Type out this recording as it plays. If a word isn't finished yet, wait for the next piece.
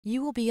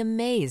You will be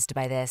amazed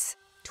by this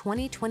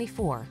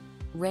 2024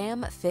 Ram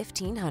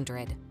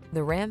 1500.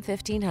 The Ram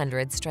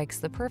 1500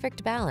 strikes the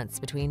perfect balance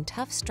between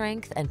tough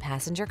strength and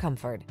passenger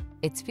comfort.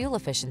 Its fuel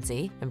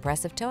efficiency,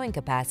 impressive towing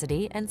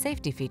capacity, and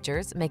safety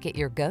features make it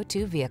your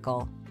go-to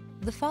vehicle.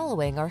 The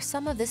following are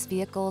some of this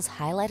vehicle's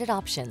highlighted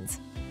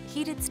options: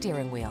 heated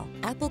steering wheel,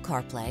 Apple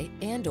CarPlay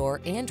and/or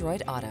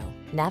Android Auto,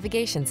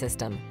 navigation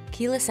system,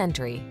 keyless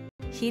entry,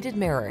 heated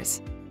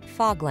mirrors,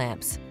 fog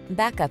lamps,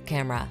 backup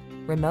camera,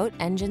 remote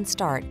engine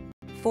start,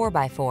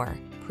 4x4,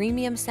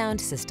 premium sound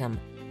system.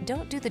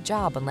 Don't do the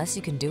job unless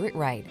you can do it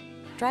right.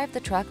 Drive the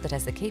truck that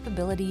has the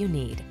capability you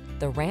need.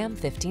 The Ram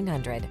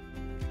 1500.